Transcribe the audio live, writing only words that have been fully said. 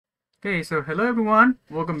Okay, so hello everyone,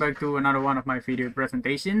 welcome back to another one of my video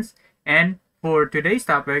presentations. And for today's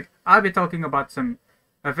topic, I'll be talking about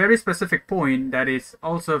a very specific point that is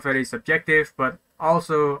also very subjective, but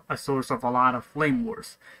also a source of a lot of flame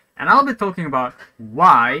wars. And I'll be talking about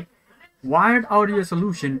why wired audio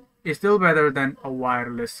solution is still better than a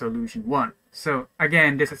wireless solution one. So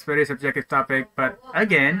again, this is very subjective topic, but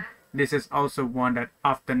again, this is also one that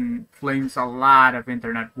often flames a lot of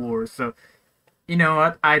internet wars. So you know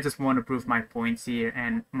what, I just want to prove my points here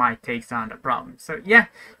and my takes on the problem. So yeah,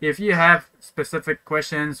 if you have specific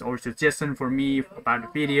questions or suggestions for me about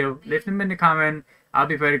the video, leave them in the comment. I'll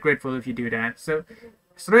be very grateful if you do that. So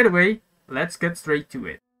straight away, let's get straight to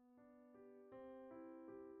it.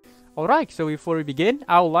 Alright, so before we begin,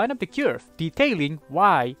 I'll line up the curve, detailing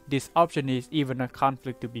why this option is even a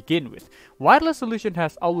conflict to begin with. Wireless solution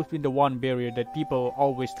has always been the one barrier that people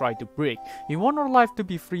always try to break. We want our life to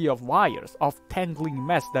be free of wires, of tangling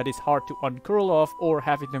mess that is hard to uncurl off or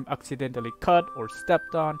having them accidentally cut or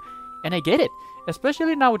stepped on. And I get it.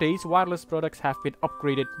 Especially nowadays, wireless products have been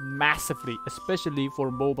upgraded massively, especially for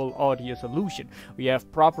mobile audio solution. We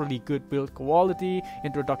have properly good build quality,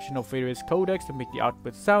 introduction of various codecs to make the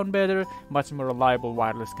output sound better, much more reliable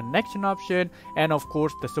wireless connection option, and of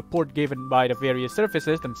course the support given by the various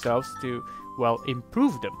services themselves to, well,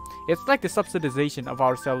 improve them. It's like the subsidization of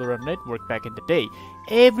our cellular network back in the day.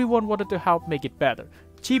 Everyone wanted to help make it better,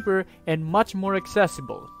 cheaper, and much more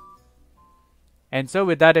accessible. And so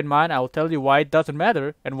with that in mind, I'll tell you why it doesn't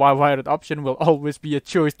matter and why wired option will always be a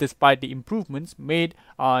choice despite the improvements made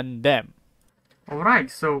on them.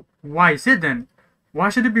 Alright, so why is it then? Why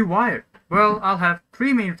should it be wired? Well, I'll have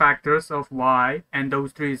three main factors of why, and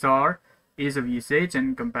those three are ease of usage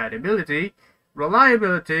and compatibility,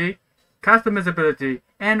 reliability, customizability,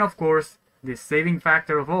 and of course, the saving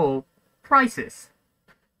factor of all, prices.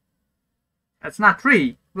 That's not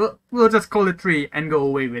three. We'll just call it three and go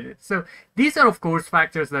away with it. So these are of course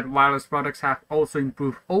factors that wireless products have also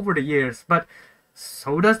improved over the years, but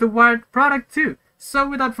so does the wired product too. So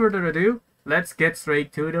without further ado, let's get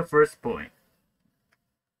straight to the first point.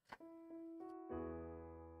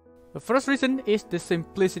 The first reason is the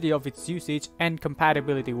simplicity of its usage and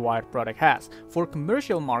compatibility wired product has. For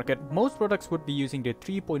commercial market, most products would be using the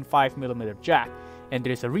 3.5mm jack. And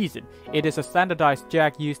there is a reason. It is a standardized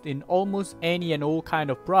jack used in almost any and all kind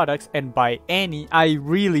of products, and by any, I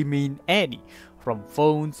really mean any. From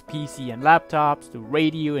phones, PC and laptops, to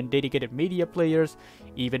radio and dedicated media players,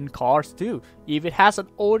 even cars too. If it has an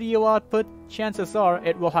audio output, chances are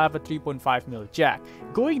it will have a 3.5mm jack.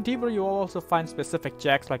 Going deeper, you will also find specific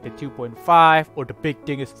jacks like the 2.5 or the big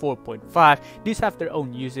thing is 4.5. These have their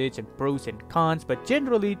own usage and pros and cons, but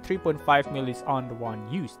generally 3.5mm is on the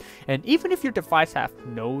one used. And even if your device have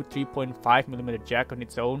no 3.5mm jack on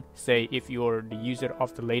its own, say if you're the user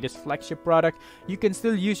of the latest flagship product, you can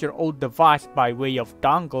still use your old device by way of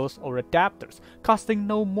dongles or adapters, costing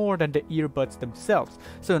no more than the earbuds themselves.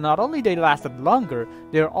 So not only they lasted longer,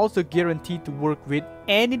 they are also guaranteed to work with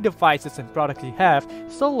any devices and products you have,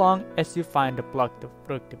 so long as you find the plug to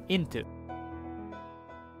plug them into.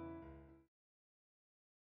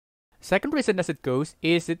 Second reason as it goes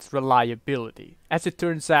is its reliability. As it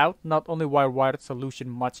turns out, not only are wired solutions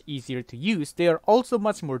much easier to use, they are also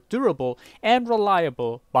much more durable and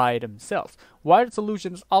reliable by themselves. Wired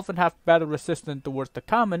solutions often have better resistance towards the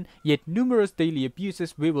common, yet numerous daily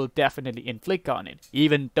abuses we will definitely inflict on it,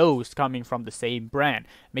 even those coming from the same brand.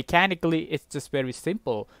 Mechanically, it's just very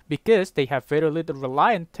simple, because they have very little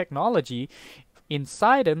reliant technology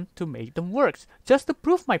inside them to make them work. Just to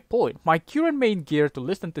prove my point, my current main gear to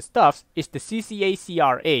listen to stuff is the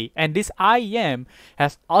CCA-CRA, and this IEM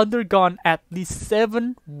has undergone at least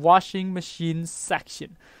 7 washing machine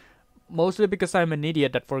section. Mostly because I'm an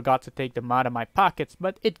idiot that forgot to take them out of my pockets,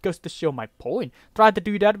 but it goes to show my point. Try to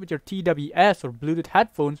do that with your TWS or Bluetooth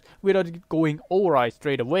headphones without it going awry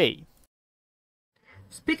straight away.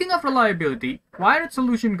 Speaking of reliability, wired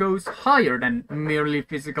solution goes higher than merely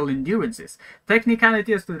physical endurances.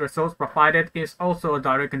 Technicality as to the results provided is also a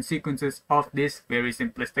direct consequence of these very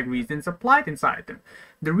simplistic reasons applied inside them.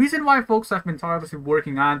 The reason why folks have been tirelessly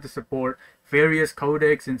working on to support various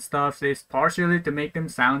codecs and stuff is partially to make them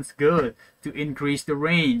sound good, to increase the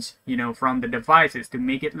range, from the devices, to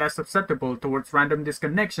make it less susceptible towards random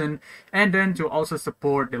disconnection, and then to also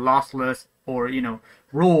support the lossless or,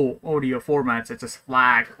 raw audio formats such as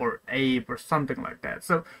FLAC or AVE or something like that.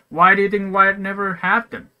 So why do you think wired never have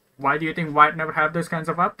them? Why do you think wired never have those kinds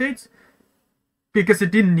of updates? Because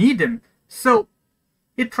it didn't need them. So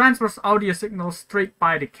it transfers audio signals straight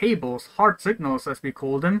by the cables, hard signals as we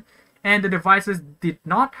call them, and the devices did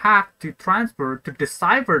not have to transfer to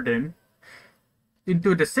decipher them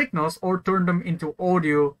into the signals or turn them into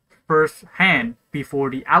audio first hand before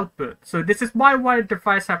the output. So this is why wired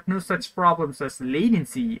devices have no such problems as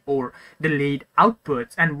latency or delayed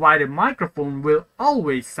outputs, and why the microphone will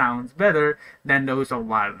always sound better than those of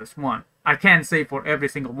wireless one. I can't say for every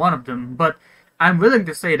single one of them, but I'm willing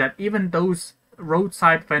to say that even those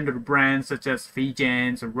roadside vendor brands such as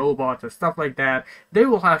Fegens or Robots or stuff like that, they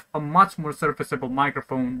will have a much more serviceable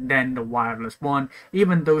microphone than the wireless one,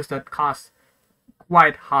 even those that cost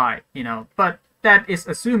quite high, but that is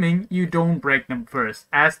assuming you don't break them first.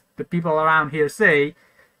 As the people around here say,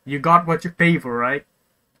 you got what you pay for, right?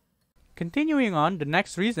 Continuing on, the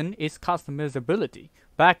next reason is customizability.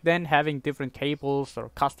 Back then, having different cables or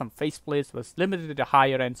custom faceplates was limited to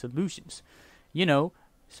higher-end solutions.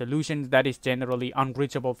 Solutions that is generally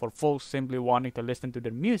unreachable for folks simply wanting to listen to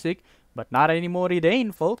their music, but not anymore it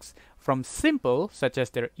ain't, folks. From simple, such as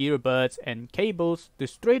their earbuds and cables, to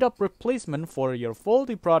straight-up replacement for your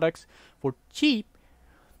faulty products for cheap,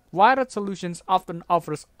 wired solutions often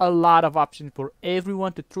offers a lot of options for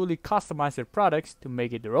everyone to truly customize their products to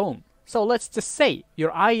make it their own. So let's just say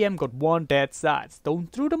your IEM got one dead sides.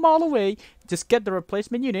 Don't throw them all away, just get the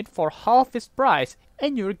replacement unit for half its price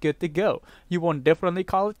and you're good to go. You want differently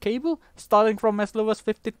colored cable, starting from as low as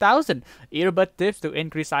 50,000. Earbud tips to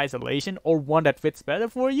increase isolation or one that fits better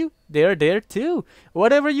for you? They're there too.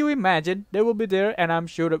 Whatever you imagine, they will be there, and I'm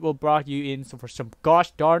sure that will bring you in for some gosh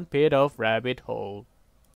darn pit of rabbit hole.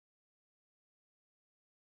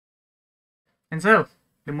 And so,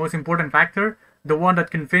 the most important factor, the one that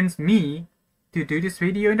convinced me to do this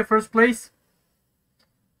video in the first place?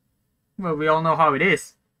 Well, we all know how it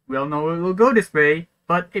is. We all know it will go this way,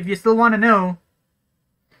 but if you still want to know,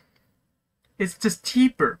 it's just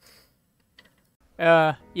cheaper.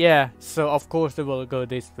 Yeah, so of course it will go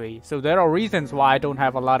this way. So there are reasons why I don't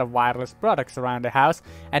have a lot of wireless products around the house,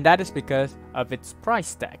 and that is because of its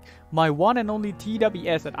price tag. My one and only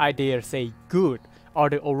TWS that I dare say good are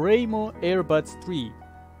the Oremo Earbuds 3,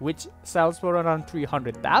 which sells for around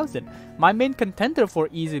 300,000. My main contender for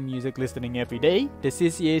easy music listening every day, the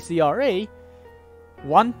CCA CRA,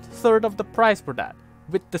 1/3 of the price for that.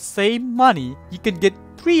 With the same money, you can get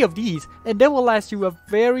 3 of these and they will last you a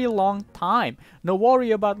very long time. No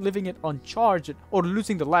worry about leaving it uncharged or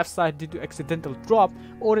losing the left side due to accidental drop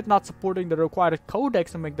or it not supporting the required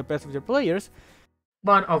codecs to make the best of your players.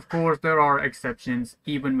 But of course, there are exceptions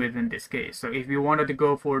even within this case. So if you wanted to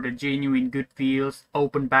go for the genuine good feels,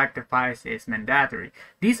 open back device is mandatory.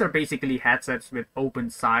 These are basically headsets with open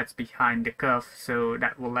sides behind the cuff, so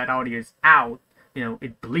that will let audio out.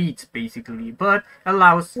 It bleeds basically, but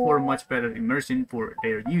allows for much better immersion for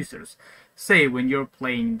their users. Say when you're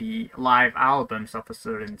playing the live albums of a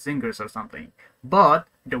certain singers or something. But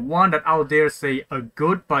the one that I'll dare say a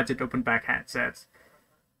good budget open back headsets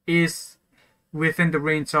is within the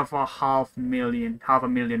range of half a million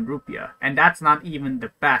rupiah, and that's not even the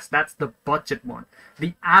best. That's the budget one.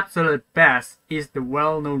 The absolute best is the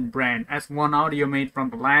well-known brand, as one audio mate from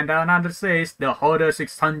Belanda, another says the Hoda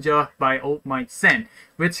 600 by Old Might Sen,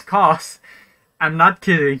 which costs, I'm not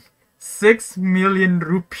kidding, 6 million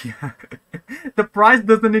rupiah. The price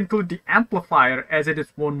doesn't include the amplifier, as it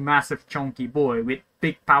is one massive chunky boy with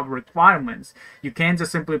big power requirements. You can't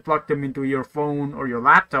just simply plug them into your phone or your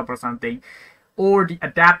laptop or something, or the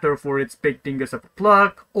adapter for its big dingus of a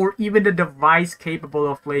plug, or even the device capable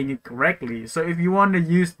of playing it correctly. So if you want to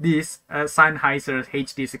use this Sennheiser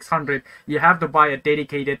HD600, you have to buy a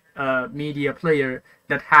dedicated media player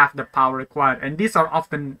that have the power required, and these are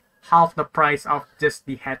often half the price of just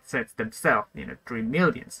the headsets themselves, 3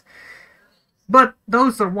 millions. But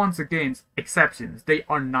those are once again exceptions. They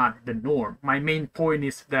are not the norm. My main point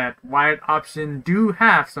is that wired options do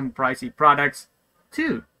have some pricey products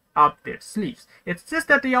too up their sleeves. It's just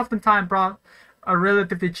that they oftentimes brought a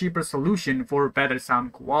relatively cheaper solution for better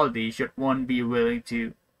sound quality should one be willing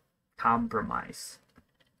to compromise.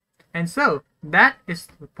 And so, that is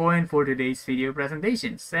the point for today's video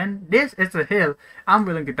presentations. And this is a hill I'm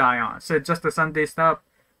willing to die on. So just to sum this up,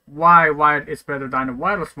 why wired is better than the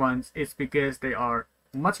wireless ones is because they are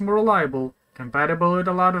much more reliable, compatible with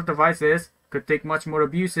a lot of devices, could take much more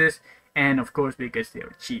abuses, and of course because they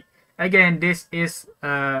are cheap. Again, this is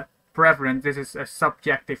a preference, this is a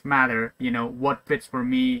subjective matter, what fits for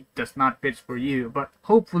me does not fit for you, but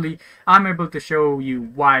hopefully I'm able to show you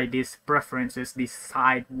why these preferences, these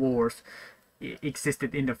side wars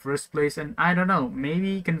existed in the first place, and I don't know,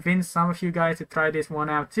 maybe convince some of you guys to try this one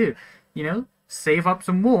out too, save up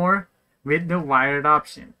some more with the wired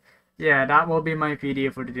option. Yeah, that will be my video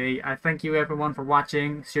for today. I thank you everyone for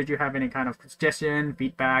watching. Should you have any kind of suggestion,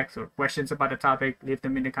 feedbacks, or questions about the topic, leave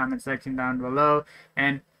them in the comment section down below.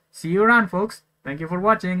 And see you around, folks. Thank you for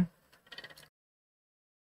watching.